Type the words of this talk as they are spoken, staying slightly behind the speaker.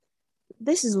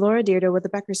This is Laura Deirdre with the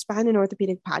Becker Spine and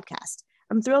Orthopedic Podcast.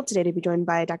 I'm thrilled today to be joined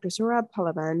by Dr. Saurabh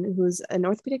Palavan, who's an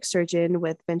orthopedic surgeon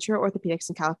with Ventura Orthopedics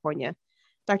in California.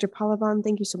 Dr. Palavan,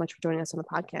 thank you so much for joining us on the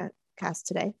podcast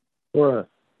today. Laura,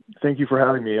 thank you for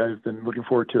having me. I've been looking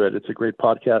forward to it. It's a great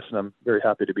podcast, and I'm very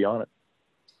happy to be on it.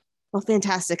 Well,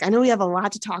 fantastic. I know we have a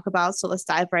lot to talk about, so let's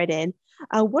dive right in.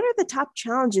 What are the top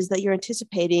challenges that you're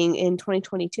anticipating in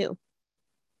 2022?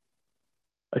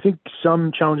 I think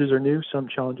some challenges are new, some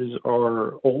challenges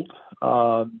are old.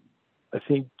 I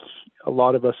think a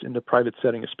lot of us in the private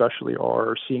setting especially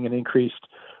are seeing an increased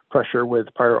pressure with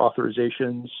prior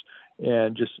authorizations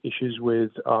and just issues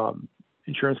with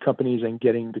insurance companies and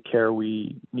getting the care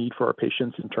we need for our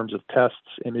patients in terms of tests,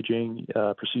 imaging,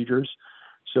 procedures.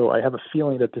 So I have a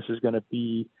feeling that this is going to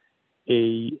be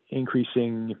a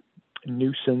increasing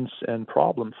nuisance and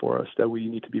problem for us that we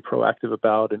need to be proactive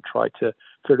about and try to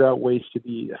figure out ways to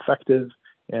be effective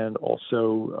and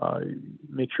also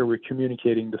make sure we're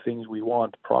communicating the things we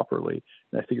want properly.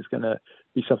 And I think it's going to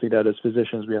be something that as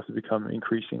physicians we have to become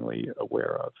increasingly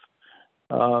aware of.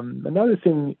 Another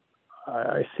thing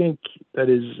I think that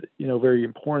is very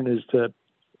important is to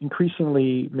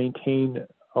increasingly maintain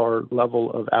our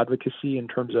level of advocacy in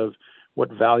terms of what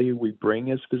value we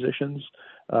bring as physicians,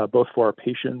 both for our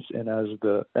patients and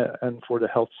for the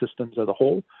health systems as a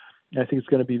whole. And I think it's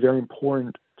going to be very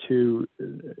important to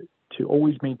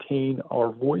always maintain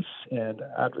our voice and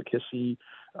advocacy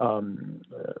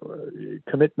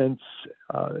commitments,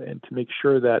 and to make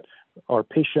sure that our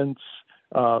patients,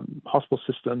 hospital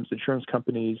systems, insurance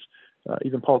companies,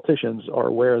 even politicians are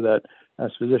aware that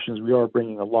as physicians we are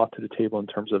bringing a lot to the table in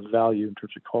terms of value, in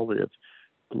terms of quality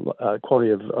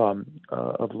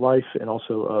of life, and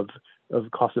also of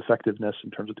cost effectiveness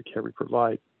in terms of the care we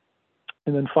provide.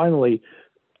 And then finally,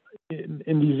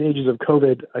 in these ages of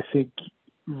COVID, I think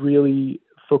really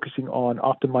focusing on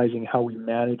optimizing how we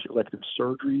manage elective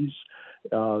surgeries.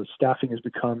 Staffing has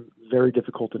become very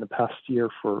difficult in the past year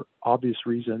for obvious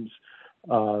reasons.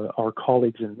 Our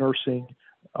colleagues in nursing,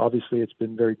 obviously it's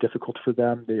been very difficult for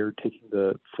them. They are taking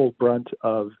the full brunt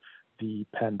of the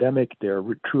pandemic. They're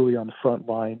truly on the front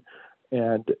line,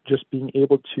 and just being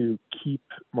able to keep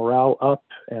morale up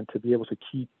and to be able to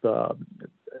keep the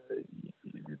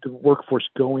workforce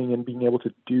going and being able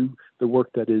to do the work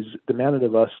that is demanded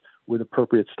of us with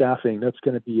appropriate staffing, that's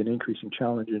going to be an increasing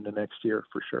challenge in the next year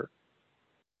for sure.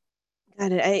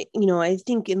 Got it. I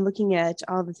think in looking at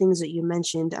all the things that you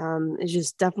mentioned, it's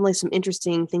just definitely some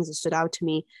interesting things that stood out to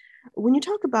me. When you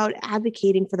talk about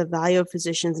advocating for the value of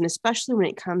physicians, and especially when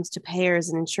it comes to payers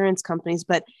and insurance companies,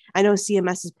 but I know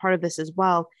CMS is part of this as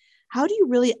well, how do you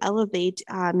really elevate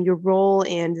your role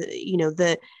and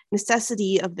the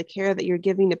necessity of the care that you're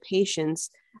giving to patients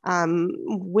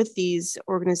with these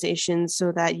organizations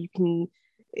so that you can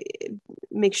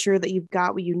make sure that you've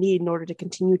got what you need in order to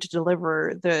continue to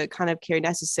deliver the kind of care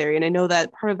necessary? And I know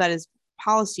that part of that is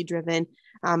policy driven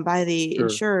by the Sure.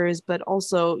 insurers, but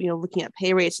also, looking at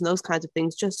pay rates and those kinds of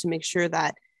things, just to make sure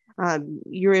that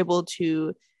you're able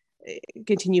to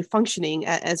continue functioning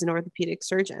as an orthopedic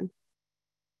surgeon.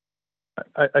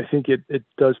 I think it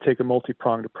does take a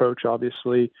multi-pronged approach.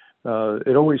 Obviously,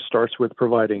 it always starts with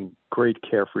providing great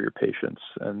care for your patients,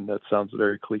 and that sounds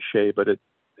very cliche, but it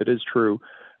is true.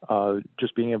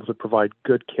 Just being able to provide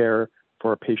good care for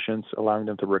our patients, allowing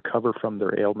them to recover from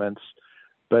their ailments,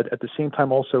 but at the same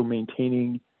time also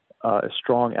maintaining a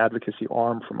strong advocacy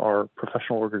arm from our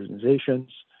professional organizations.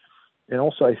 And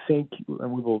also, I think,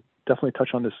 and we will definitely touch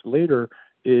on this later,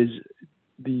 is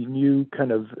the new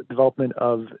kind of development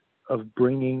of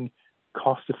bringing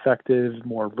cost-effective,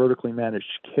 more vertically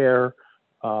managed care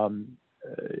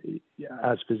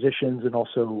as physicians, and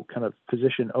also kind of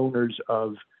physician owners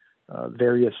of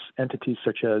various entities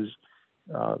such as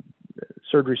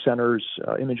surgery centers,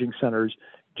 imaging centers,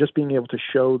 just being able to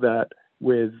show that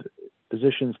with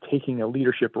physicians taking a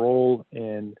leadership role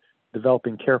in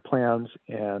developing care plans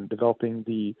and developing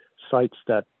the sites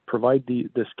that provide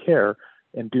this care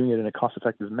and doing it in a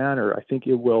cost-effective manner, I think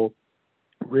it will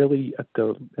really,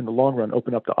 in the long run,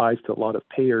 open up the eyes to a lot of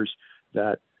payers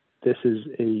that this is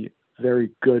a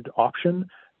very good option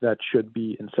that should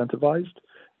be incentivized,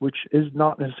 which is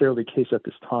not necessarily the case at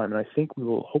this time. And I think we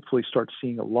will hopefully start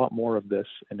seeing a lot more of this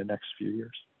in the next few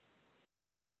years.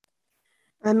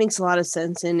 That makes a lot of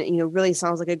sense, and really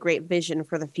sounds like a great vision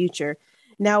for the future.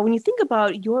 Now, when you think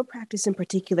about your practice in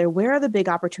particular, where are the big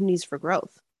opportunities for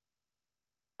growth?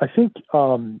 I think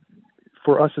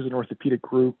for us as an orthopedic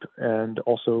group, and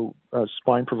also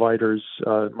spine providers,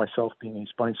 myself being a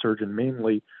spine surgeon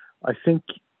mainly, I think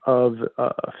of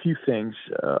a few things.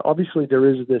 Obviously, there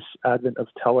is this advent of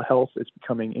telehealth. It's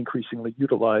becoming increasingly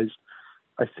utilized.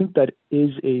 I think that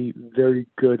is a very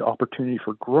good opportunity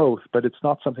for growth, but it's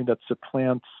not something that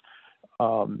supplants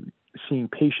seeing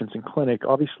patients in clinic.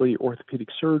 Obviously, orthopedic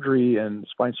surgery and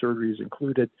spine surgery is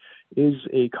included, is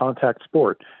a contact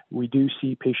sport. We do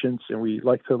see patients and we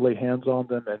like to lay hands on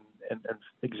them and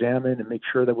examine and make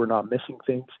sure that we're not missing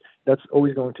things. That's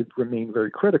always going to remain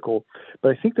very critical.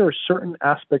 But I think there are certain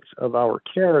aspects of our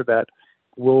care that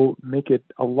will make it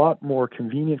a lot more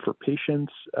convenient for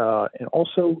patients, and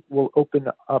also will open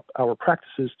up our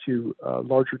practices to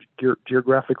larger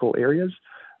geographical areas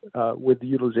with the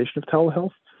utilization of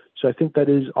telehealth. So I think that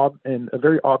is a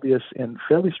very obvious and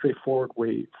fairly straightforward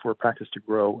way for practice to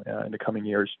grow in the coming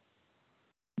years.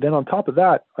 Then on top of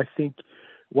that, I think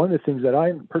one of the things that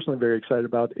I'm personally very excited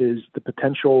about is the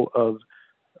potential of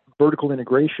vertical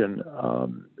integration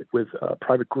with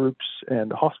private groups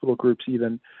and hospital groups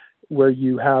even, where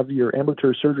you have your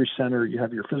ambulatory surgery center, you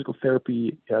have your physical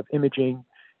therapy, you have imaging,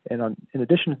 and in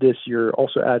addition to this, you're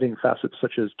also adding facets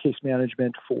such as case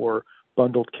management for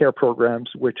bundled care programs,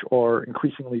 which are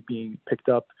increasingly being picked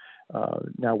up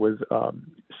now with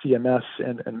CMS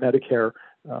and Medicare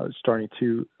starting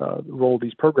to roll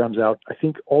these programs out. I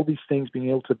think all these things being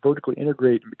able to vertically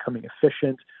integrate and becoming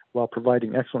efficient while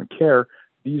providing excellent care,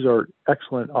 these are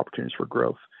excellent opportunities for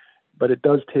growth. But it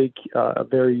does take a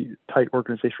very tight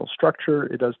organizational structure.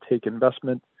 It does take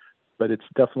investment, but it's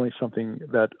definitely something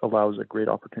that allows a great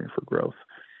opportunity for growth.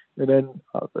 And then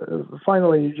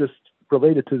finally, just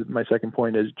related to my second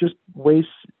point is just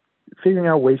figuring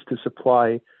out ways to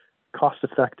supply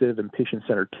cost-effective and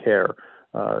patient-centered care,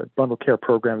 bundled care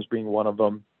programs being one of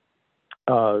them.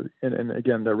 And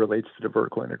again, that relates to the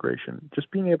vertical integration.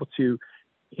 Just being able to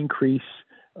increase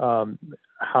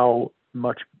how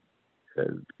much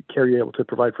care you're able to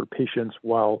provide for patients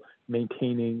while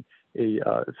maintaining a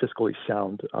fiscally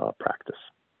sound practice.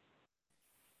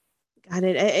 Got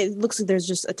it. It looks like there's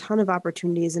just a ton of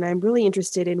opportunities, and I'm really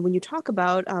interested in when you talk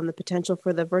about the potential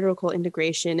for the vertical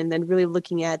integration, and then really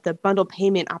looking at the bundle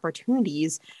payment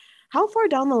opportunities. How far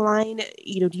down the line,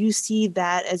 do you see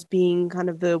that as being kind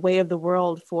of the way of the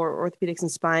world for orthopedics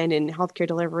and spine and healthcare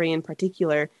delivery in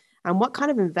particular? What kind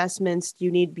of investments do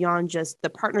you need beyond just the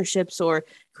partnerships or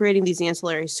creating these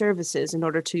ancillary services in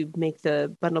order to make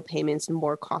the bundle payments and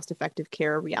more cost-effective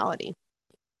care a reality?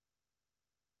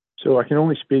 So I can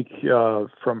only speak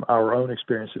from our own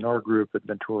experience in our group at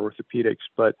Mentor Orthopedics,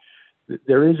 but it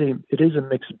is a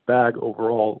mixed bag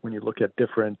overall when you look at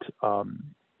different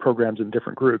programs in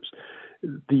different groups.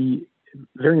 The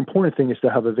very important thing is to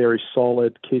have a very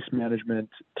solid case management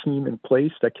team in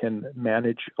place that can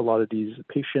manage a lot of these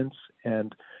patients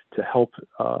and to help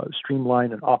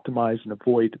streamline and optimize and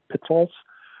avoid pitfalls.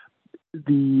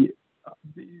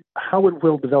 How it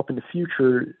will develop in the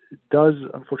future does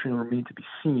unfortunately remain to be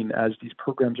seen as these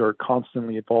programs are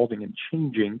constantly evolving and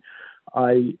changing.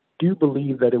 I do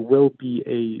believe that it will be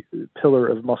a pillar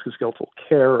of musculoskeletal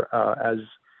care as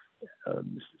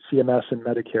CMS and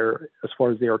Medicare as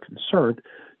far as they are concerned.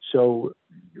 So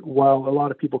while a lot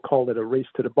of people call it a race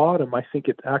to the bottom, I think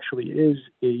it actually is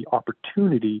a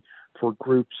opportunity for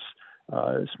groups,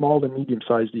 small and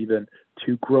medium-sized even,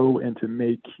 to grow and to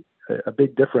make a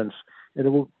big difference. And it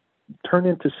will turn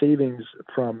into savings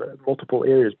from multiple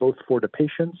areas, both for the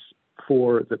patients,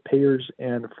 for the payers,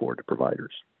 and for the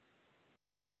providers.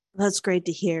 That's great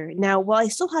to hear. Now, while I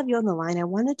still have you on the line, I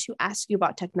wanted to ask you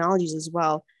about technologies as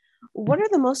well. What are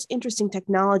the most interesting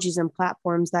technologies and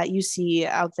platforms that you see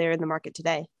out there in the market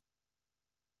today?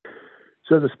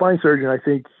 So the spine surgeon, I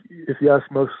think if you ask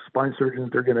most spine surgeons,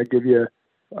 they're going to give you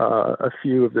a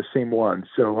few of the same ones.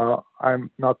 So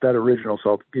I'm not that original,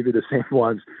 so I'll give you the same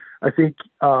ones. I think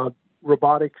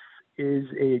robotics is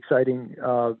a exciting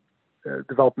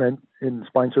development in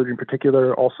spine surgery in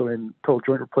particular, also in total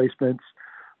joint replacements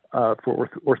for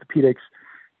orthopedics.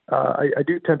 I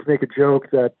do tend to make a joke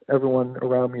that everyone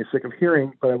around me is sick of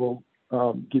hearing, but I will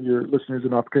give your listeners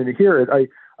an opportunity to hear it.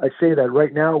 I say that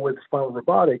right now with spinal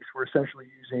robotics, we're essentially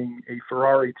using a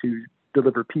Ferrari to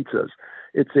deliver pizzas.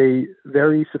 It's a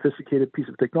very sophisticated piece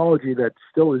of technology that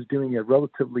still is doing a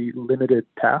relatively limited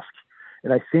task.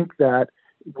 And I think that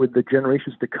with the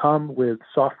generations to come, with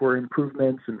software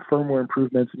improvements and firmware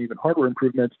improvements and even hardware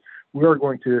improvements, we are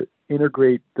going to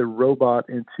integrate the robot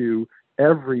into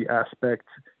every aspect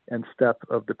and step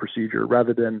of the procedure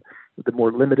rather than the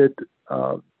more limited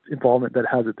involvement that it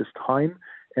has at this time.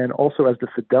 And also as the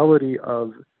fidelity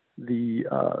of the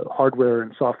hardware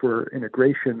and software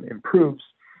integration improves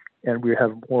and we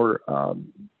have more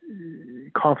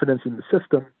confidence in the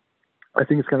system, I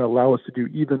think it's going to allow us to do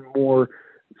even more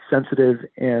sensitive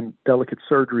and delicate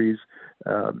surgeries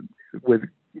with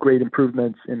great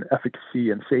improvements in efficacy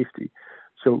and safety.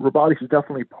 So robotics is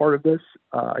definitely part of this.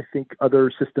 I think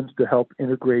other systems to help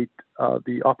integrate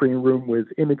the operating room with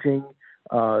imaging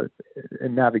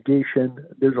and navigation.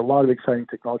 There's a lot of exciting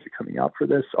technology coming out for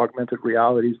this. Augmented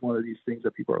reality is one of these things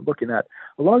that people are looking at.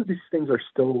 A lot of these things are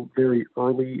still very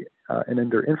early and in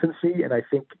their infancy, and I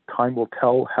think time will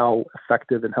tell how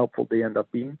effective and helpful they end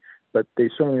up being, but they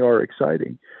certainly are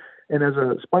exciting. And as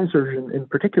a spine surgeon in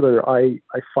particular, I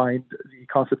find the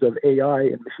concept of AI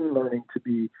and machine learning to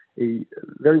be a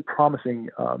very promising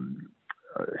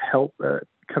help, kind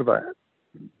of a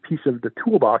piece of the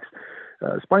toolbox.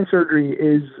 Spine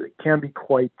surgery can be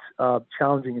quite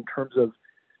challenging in terms of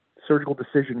surgical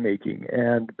decision making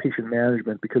and patient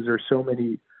management because there's so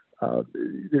many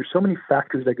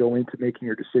factors that go into making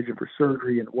your decision for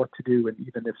surgery and what to do, and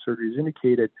even if surgery is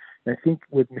indicated. And I think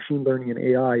with machine learning and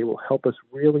AI, it will help us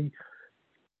really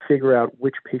figure out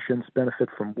which patients benefit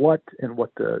from what and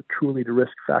what the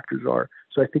risk factors are.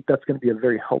 So I think that's going to be a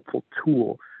very helpful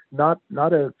tool. It's not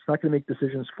going to make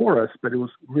decisions for us, but it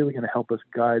was really going to help us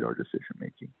guide our decision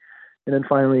making. And then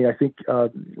finally, I think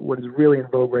what is really in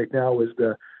vogue right now is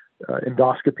the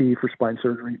endoscopy for spine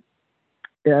surgery.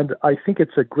 And I think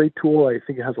it's a great tool. I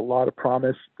think it has a lot of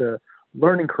promise. The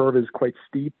learning curve is quite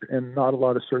steep and not a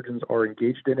lot of surgeons are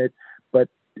engaged in it. But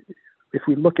if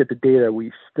we look at the data,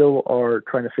 we still are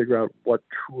trying to figure out what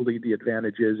truly the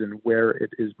advantage is and where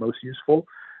it is most useful.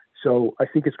 So I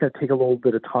think it's going to take a little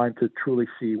bit of time to truly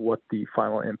see what the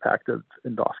final impact of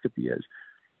endoscopy is.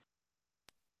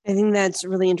 I think that's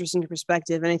really interesting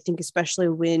perspective. And I think especially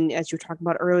when, as you were talking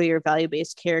about earlier,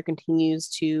 value-based care continues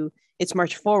to its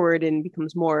march forward and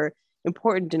becomes more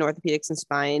important in orthopedics and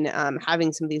spine,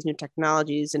 having some of these new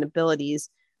technologies and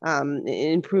abilities,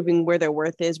 improving where their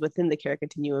worth is within the care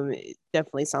continuum, it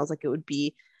definitely sounds like it would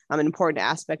be an important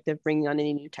aspect of bringing on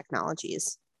any new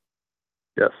technologies.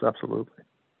 Yes, absolutely.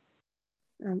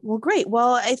 Well, great.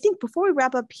 Well, I think before we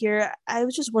wrap up here, I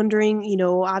was just wondering,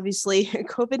 obviously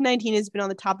COVID-19 has been on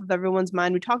the top of everyone's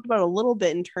mind. We talked about a little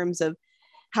bit in terms of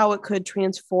how it could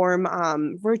transform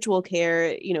virtual care,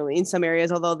 in some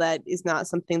areas, although that is not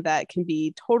something that can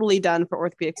be totally done for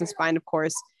orthopedics and spine, of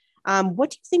course.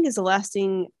 What do you think is the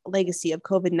lasting legacy of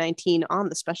COVID-19 on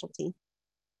the specialty?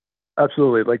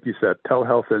 Absolutely. Like you said,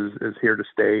 telehealth is here to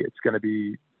stay. It's going to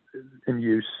be in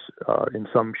use in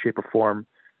some shape or form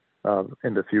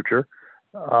in the future.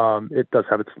 It does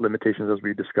have its limitations, as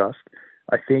we discussed.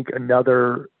 I think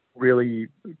another really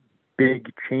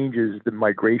big change is the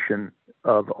migration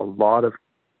of a lot of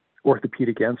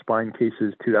orthopedic and spine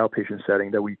cases to the outpatient setting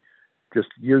that we just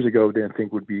years ago didn't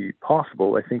think would be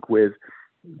possible. I think with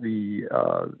the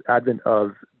advent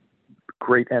of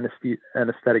great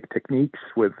anesthetic techniques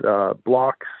with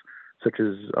blocks such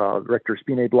as rectus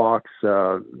spinae blocks,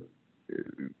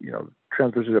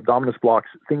 transversus abdominis blocks,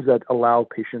 things that allow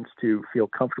patients to feel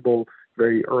comfortable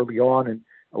very early on and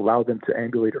allow them to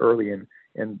ambulate early, and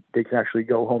they can actually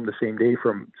go home the same day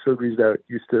from surgeries that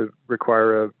used to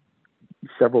require a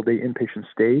several day inpatient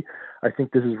stay. I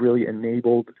think this has really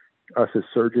enabled us as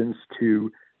surgeons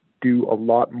to do a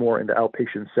lot more in the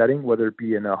outpatient setting, whether it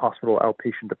be in a hospital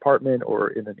outpatient department or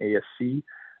in an ASC,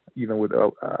 even with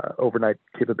overnight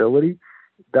capability.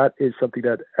 That is something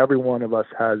that every one of us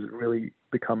has really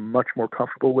become much more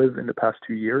comfortable with in the past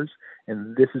 2 years.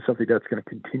 And this is something that's going to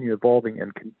continue evolving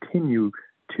and continue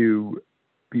to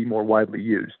be more widely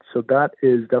used. So that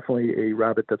is definitely a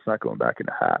rabbit that's not going back in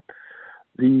the hat.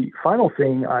 The final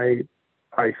thing I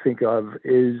think of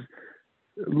is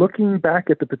looking back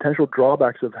at the potential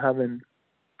drawbacks of having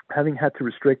had to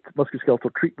restrict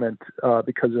musculoskeletal treatment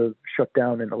because of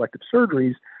shutdown in elective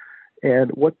surgeries,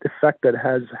 and what effect that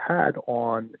has had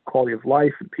on quality of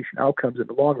life and patient outcomes in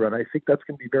the long run. I think that's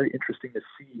going to be very interesting to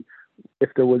see if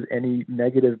there was any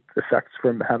negative effects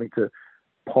from having to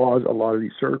pause a lot of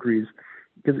these surgeries,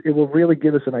 because it will really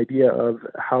give us an idea of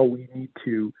how we need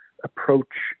to approach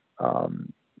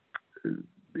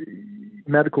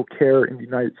medical care in the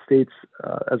United States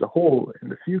as a whole in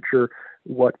the future,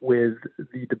 what with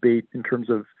the debate in terms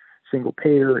of single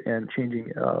payer and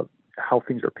changing how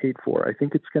things are paid for. I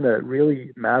think it's going to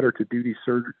really matter to do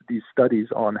these studies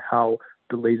on how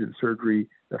delays in surgery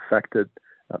affected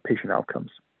patient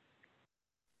outcomes.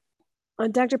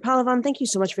 Dr. Pallavan, thank you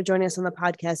so much for joining us on the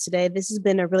podcast today. This has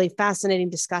been a really fascinating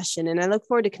discussion, and I look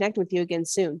forward to connecting with you again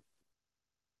soon.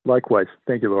 Likewise.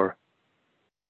 Thank you, Laura.